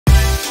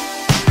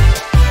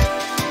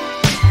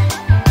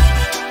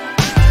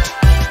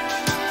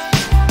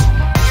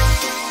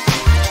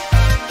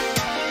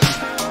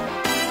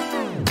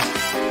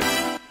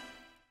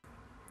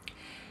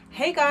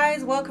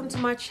welcome to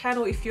my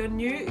channel. If you're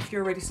new, if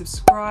you're already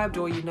subscribed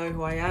or you know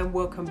who I am,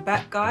 welcome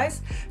back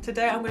guys.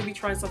 Today I'm going to be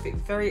trying something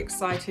very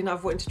exciting.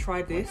 I've wanted to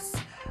try this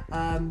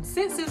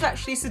since it was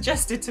actually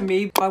suggested to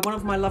me by one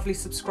of my lovely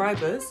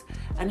subscribers,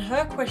 and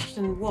her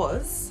question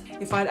was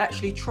if I'd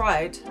actually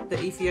tried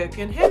the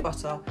Ethiopian hair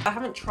butter. I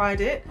haven't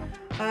tried it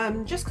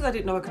just because I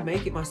didn't know I could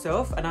make it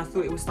myself, and I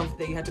thought it was something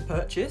that you had to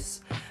purchase.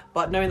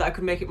 But knowing that I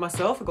could make it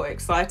myself, I got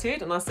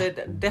excited and I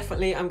said,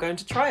 definitely I'm going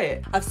to try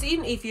it. I've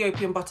seen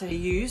Ethiopian butter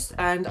used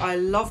and I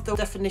love the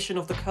definition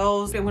of the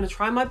curls. I'm going to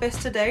try my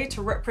best today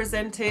to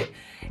represent it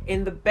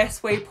in the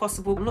best way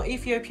possible. I'm not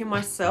Ethiopian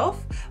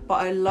myself, but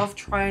I love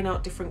trying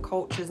out different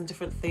cultures and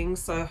different things.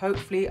 So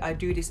hopefully I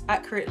do this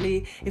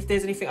accurately. If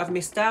there's anything I've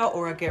missed out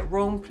or I get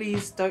wrong,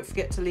 please don't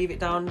forget to leave it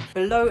down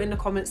below in the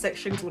comment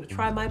section. I'm going to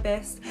try my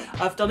best.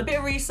 I've done a bit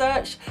of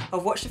research.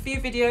 I've watched a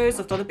few videos.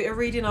 I've done a bit of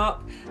reading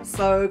up.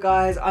 So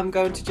guys, I'm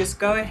going to just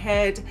go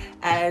ahead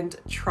and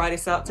try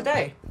this out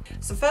today.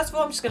 So first of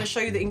all, I'm just going to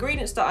show you the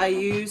ingredients that I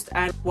used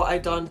and what I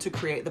done to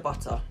create the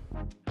butter.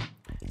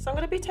 So I'm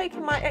going to be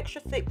taking my extra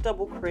thick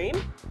double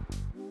cream.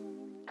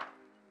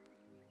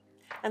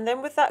 And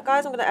then with that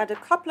guys, I'm going to add a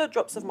couple of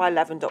drops of my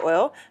lavender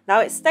oil. Now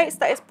it states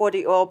that it's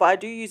body oil, but I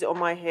do use it on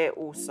my hair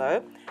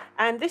also.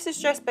 And this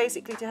is just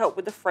basically to help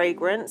with the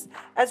fragrance,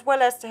 as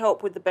well as to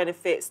help with the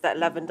benefits that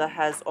lavender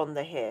has on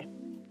the hair.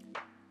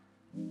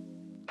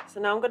 So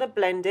now I'm going to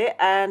blend it,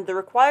 and the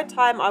required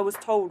time I was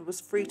told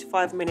was 3 to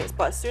 5 minutes,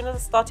 but as soon as I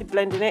started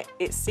blending it,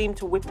 it seemed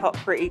to whip up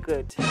pretty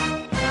good.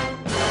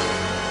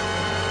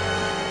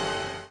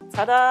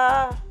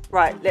 Ta-da!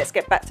 Right, let's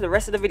get back to the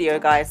rest of the video,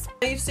 guys.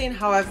 Now you've seen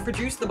how I've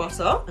produced the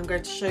butter. I'm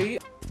going to show you.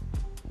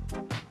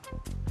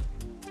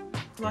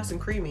 Nice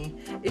and creamy.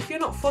 If you're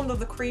not fond of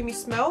the creamy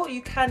smell,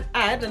 you can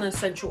add an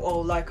essential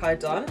oil like I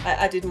done. I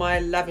added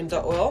my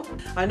lavender oil.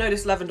 I know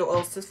this lavender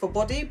oil says for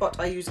body, but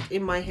I use it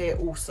in my hair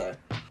also.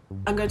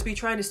 I'm going to be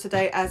trying this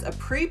today as a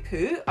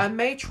pre-poo. I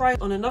may try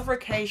it on another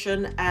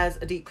occasion as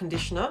a deep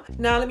conditioner.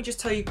 Now let me just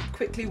tell you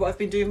quickly what I've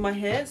been doing with my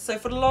hair. So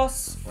for the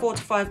last 4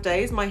 to 5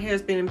 days, my hair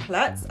has been in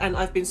plaits, and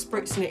I've been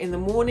spritzing it in the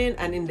morning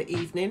and in the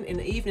evening. In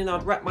the evening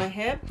I'd wrap my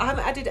hair. I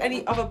haven't added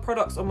any other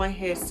products on my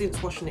hair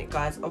since washing it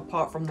guys,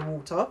 apart from the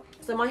water.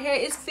 So my hair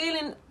is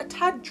feeling a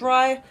tad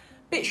dry,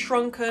 bit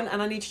shrunken,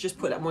 and I need to just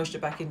put that moisture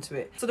back into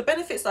it. So the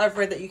benefits that I've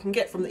read that you can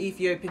get from the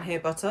Ethiopian hair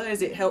butter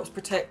is it helps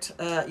protect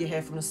your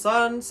hair from the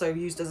sun, so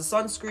used as a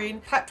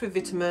sunscreen, packed with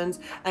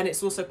vitamins, and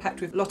it's also packed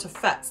with a lot of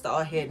fats that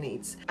our hair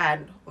needs,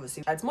 and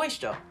obviously adds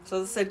moisture.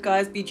 So as I said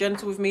guys, be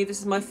gentle with me.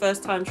 This is my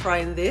first time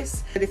trying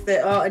this. And if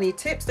there are any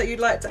tips that you'd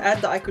like to add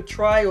that I could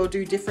try or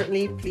do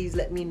differently, please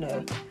let me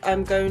know.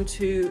 I'm going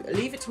to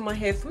leave it to my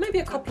hair for maybe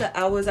a couple of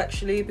hours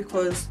actually,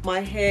 because my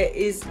hair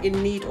is in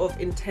need of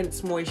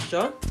intense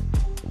moisture.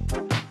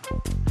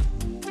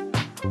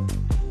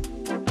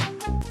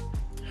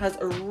 Has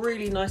a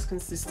really nice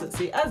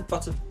consistency, as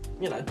butter,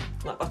 you know,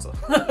 like butter.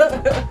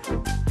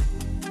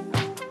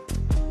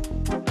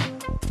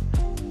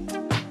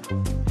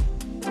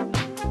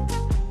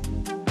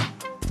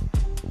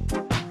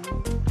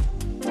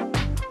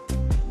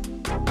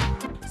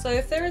 So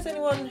if there is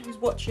anyone who's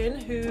watching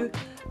who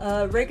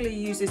regularly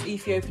uses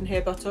Ethiopian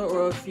hair butter,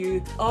 or if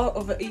you are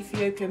of an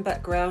Ethiopian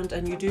background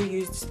and you do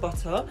use this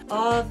butter,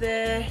 are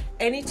there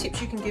any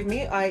tips you can give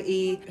me,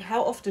 i.e.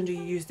 how often do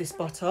you use this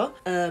butter?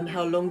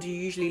 How long do you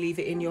usually leave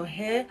it in your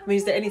hair? I mean,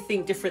 is there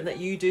anything different that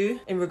you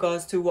do in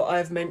regards to what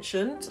I've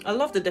mentioned? I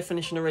love the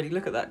definition already,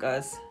 look at that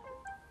guys.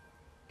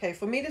 Okay,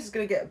 for me this is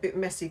going to get a bit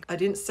messy. I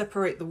didn't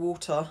separate the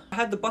water. I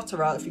had the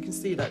butter out, if you can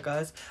see that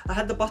guys. I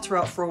had the butter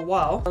out for a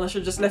while and I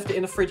should have just left it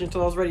in the fridge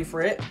until I was ready for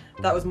it.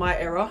 That was my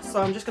error.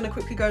 So I'm just going to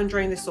quickly go and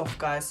drain this off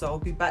guys, so I'll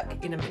be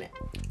back in a minute.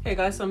 Okay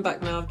guys, so I'm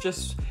back now. I've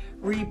just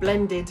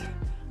re-blended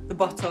the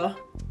butter.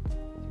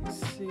 You can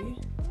see.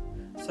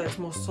 So it's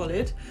more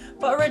solid.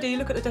 But already,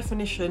 look at the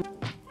definition.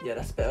 Yeah,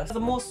 that's better. It's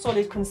a more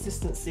solid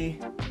consistency.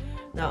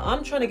 Now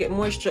I'm trying to get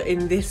moisture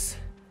in this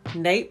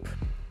nape.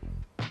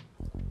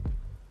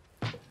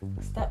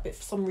 That bit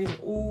for some reason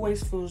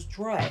always feels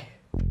dry.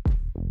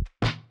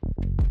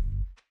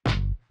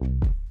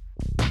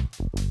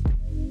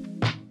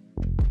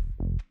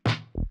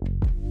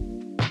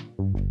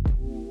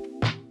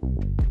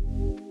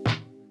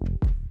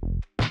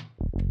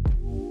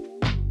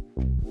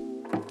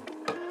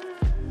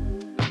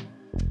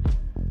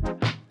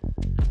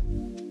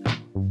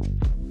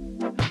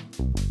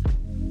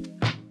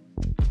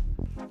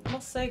 I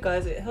must say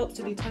guys, it helps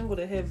to detangle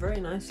the hair very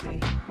nicely.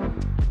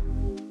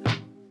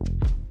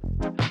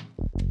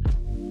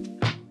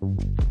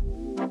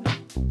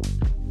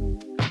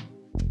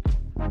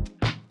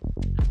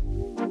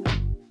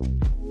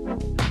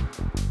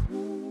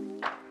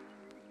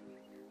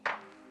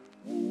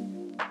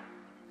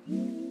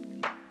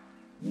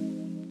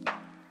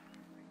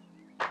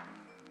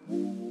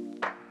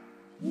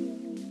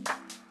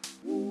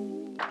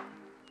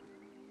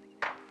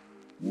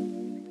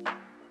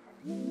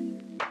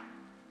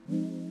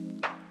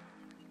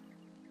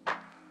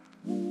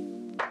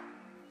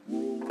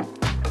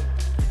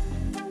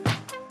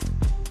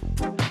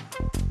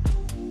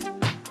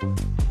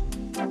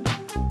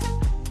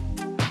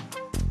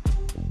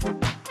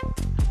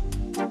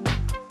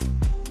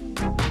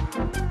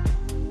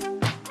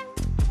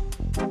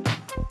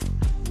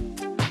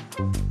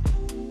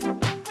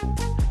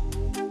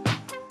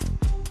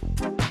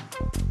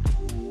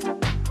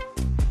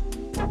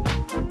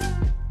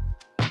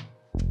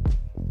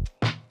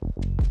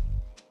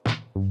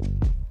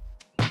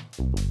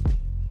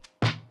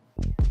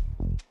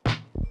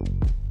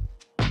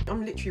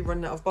 I'm literally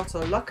running out of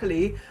butter.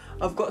 Luckily,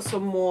 I've got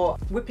some more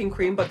whipping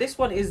cream, but this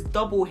one is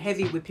double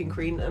heavy whipping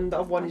cream and the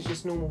other one is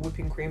just normal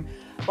whipping cream.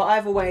 But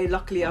either way,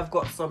 luckily I've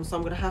got some, so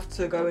I'm gonna have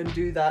to go and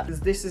do that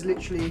because this is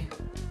literally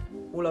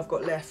all I've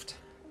got left.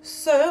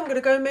 So I'm gonna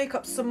go make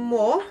up some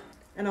more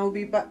and I'll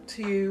be back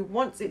to you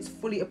once it's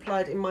fully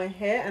applied in my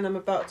hair and I'm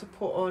about to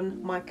put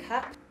on my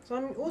cap. So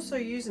I'm also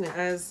using it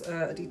as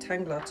a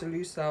detangler to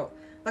loose out,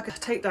 like a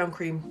takedown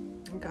cream.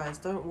 And guys,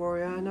 don't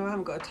worry, I know I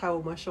haven't got a towel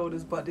on my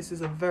shoulders, but this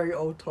is a very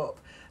old top.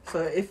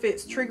 So if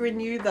it's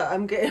triggering you that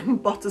I'm getting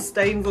butter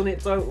stains on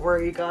it, don't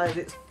worry guys,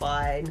 it's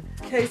fine.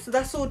 Okay, so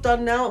that's all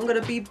done now. I'm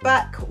gonna be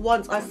back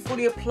once I've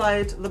fully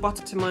applied the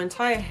butter to my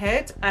entire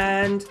head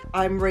and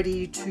I'm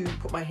ready to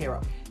put my hair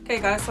up. Okay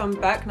guys, so I'm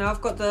back now.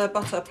 I've got the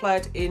butter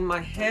applied in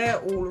my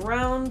hair all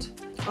around.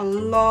 I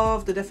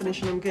love the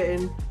definition I'm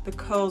getting, the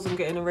curls I'm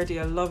getting already,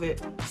 I love it.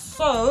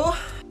 So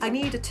I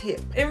need a tip.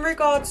 In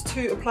regards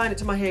to applying it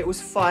to my hair, it was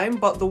fine,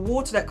 but the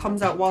water that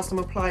comes out whilst I'm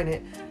applying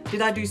it,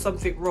 did I do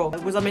something wrong?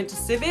 Was I meant to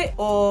sieve it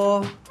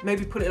or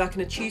maybe put it like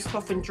in a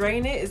cheesecloth and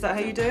drain it? Is that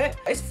how you do it?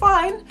 It's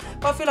fine,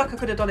 but I feel like I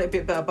could have done it a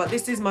bit better, but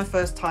this is my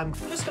first time.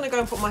 I'm just gonna go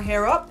and put my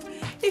hair up.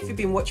 If you've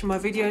been watching my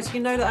videos, you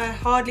know that I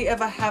hardly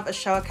ever have a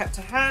shower cap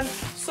to hand,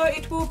 so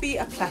it will be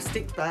a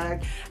plastic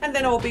bag. And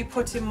then I'll be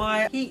putting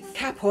my heat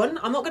cap on.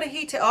 I'm not gonna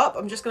heat it up,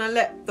 I'm just gonna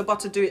let the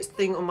butter do its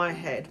thing on my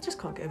head. I just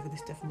can't get over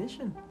this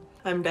definition.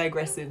 I'm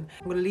digressing.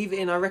 I'm gonna leave it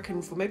in, I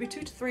reckon, for maybe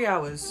 2 to 3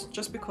 hours,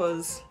 just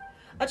because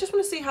I just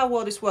wanna see how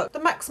well this works. The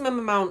maximum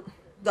amount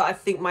that I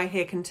think my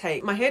hair can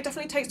take. My hair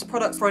definitely takes the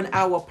products for an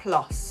hour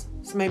plus,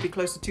 so maybe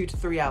close to 2 to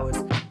 3 hours.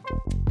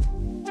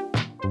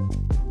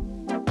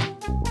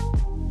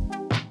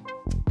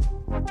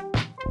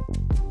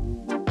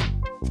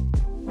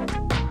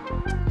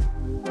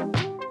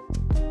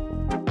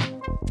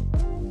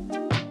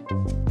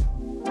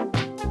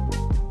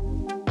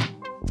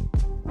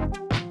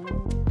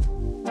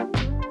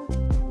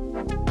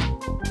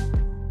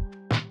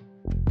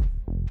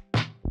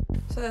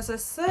 So as I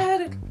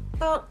said,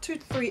 about 2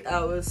 to 3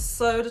 hours.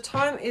 So the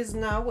time is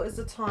now, what is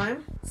the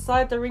time?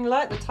 Side the ring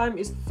light, the time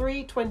is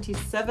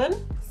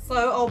 3:27.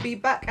 So I'll be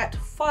back at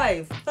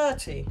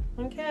 5:30,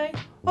 okay?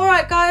 All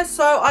right guys,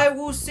 so I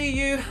will see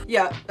you,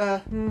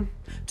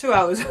 2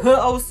 hours.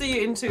 I will see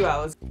you in 2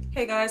 hours.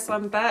 Okay guys, so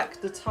I'm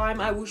back. The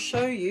time I will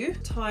show you,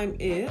 time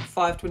is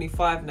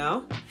 5:25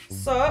 now.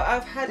 So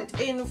I've had it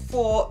in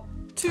for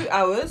 2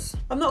 hours.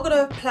 I'm not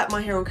gonna plait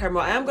my hair on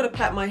camera. I am gonna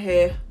plait my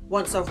hair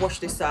once I've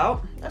washed this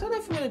out. I don't know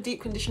if I'm gonna deep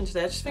condition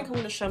today. I just think I'm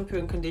gonna shampoo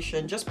and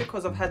condition just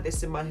because I've had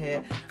this in my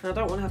hair and I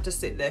don't wanna have to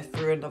sit there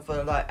through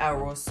another like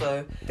hour or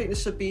so. I think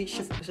this should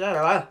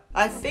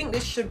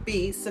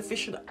be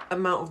sufficient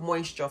amount of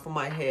moisture for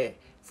my hair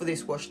for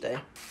this wash day.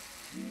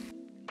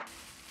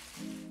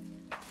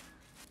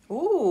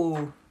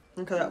 Ooh,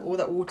 look at that, all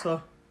that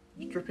water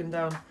dripping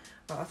down.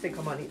 I think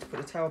I might need to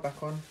put a towel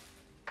back on.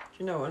 Do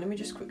you know what, let me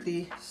just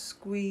quickly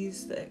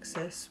squeeze the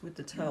excess with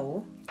the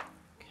towel.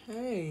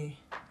 Okay.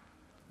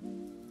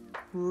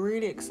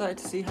 Really excited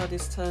to see how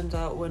this turns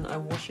out when I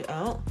wash it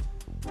out.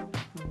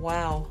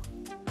 Wow.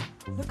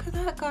 Look at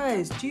that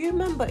guys. Do you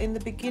remember in the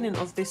beginning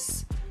of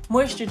this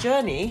moisture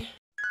journey?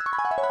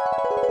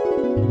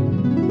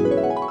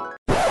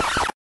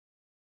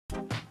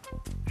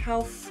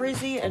 How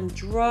frizzy and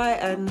dry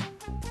and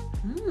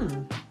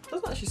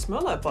doesn't actually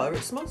smell like butter.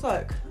 It smells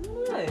like, I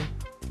don't know,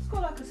 it's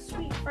got like a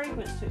sweet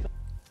fragrance to it.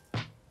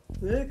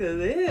 Look at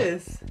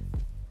this.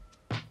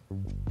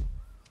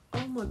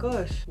 Oh my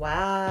gosh.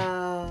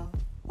 Wow.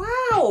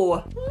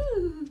 Wow.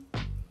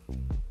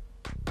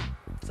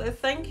 So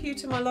thank you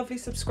to my lovely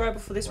subscriber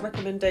for this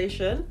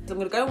recommendation. I'm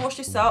gonna go and wash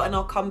this out and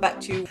I'll come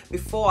back to you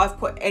before I've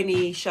put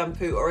any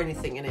shampoo or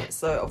anything in it.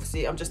 So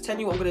obviously I'm just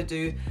telling you what I'm gonna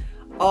do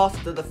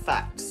after the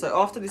fact.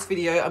 So after this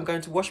video, I'm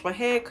going to wash my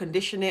hair,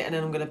 condition it, and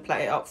then I'm gonna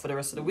plait it up for the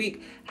rest of the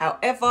week.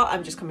 However,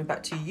 I'm just coming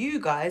back to you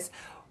guys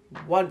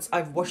once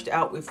I've washed it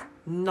out with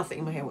nothing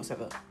in my hair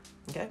whatsoever,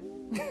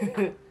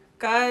 okay?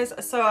 Guys,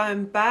 so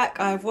I'm back.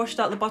 I've washed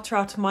out the butter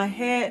out of my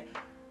hair.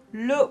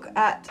 Look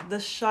at the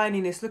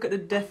shininess, look at the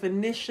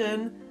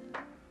definition.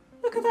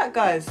 Look at that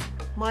guys.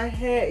 My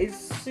hair is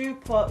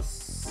super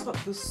soft,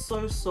 feels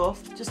so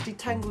soft. Just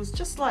detangles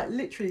just like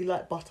literally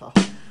like butter.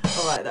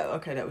 All right,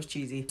 that was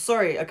cheesy.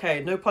 Sorry,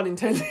 okay, no pun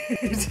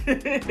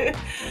intended.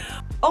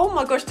 Oh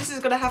my gosh, this is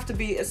gonna have to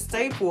be a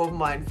staple of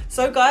mine.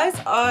 So guys,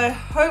 I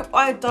hope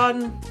I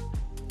done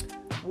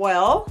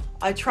well.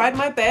 I tried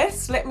my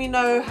best. Let me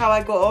know how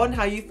I got on,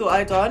 how you thought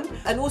I done.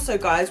 And also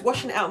guys,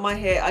 washing out my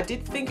hair, I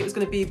did think it was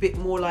gonna be a bit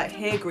more like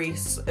hair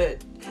grease.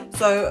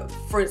 So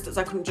for instance,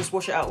 I couldn't just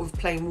wash it out with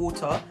plain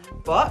water,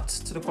 but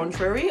to the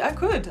contrary, I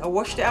could. I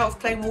washed it out with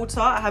plain water.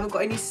 I haven't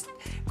got any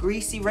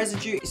greasy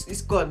residue.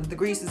 It's gone, the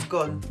grease is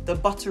gone. The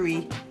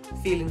buttery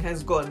feeling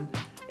has gone.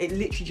 It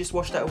literally just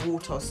washed out of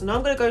water. So now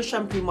I'm gonna go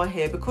shampoo my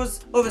hair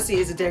because obviously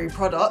it's a dairy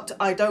product.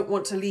 I don't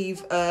want to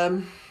leave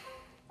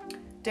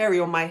dairy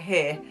on my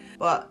hair.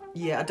 But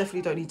yeah, I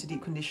definitely don't need to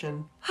deep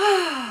condition.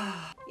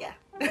 Yeah.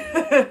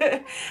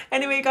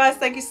 Anyway guys,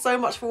 thank you so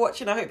much for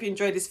watching. I hope you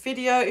enjoyed this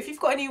video. If you've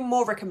got any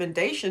more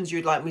recommendations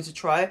you'd like me to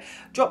try,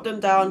 drop them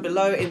down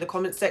below in the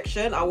comment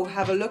section. I will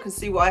have a look and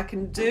see what I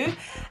can do.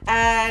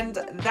 And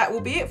that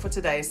will be it for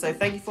today. So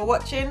thank you for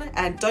watching,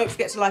 and don't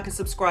forget to like and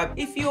subscribe.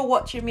 If you're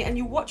watching me and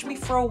you watch me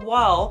for a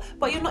while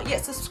but you're not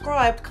yet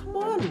subscribed, come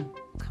on,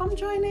 come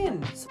join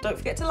in. So don't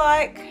forget to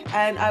like,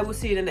 and I will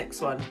see you in the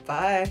next one.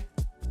 Bye.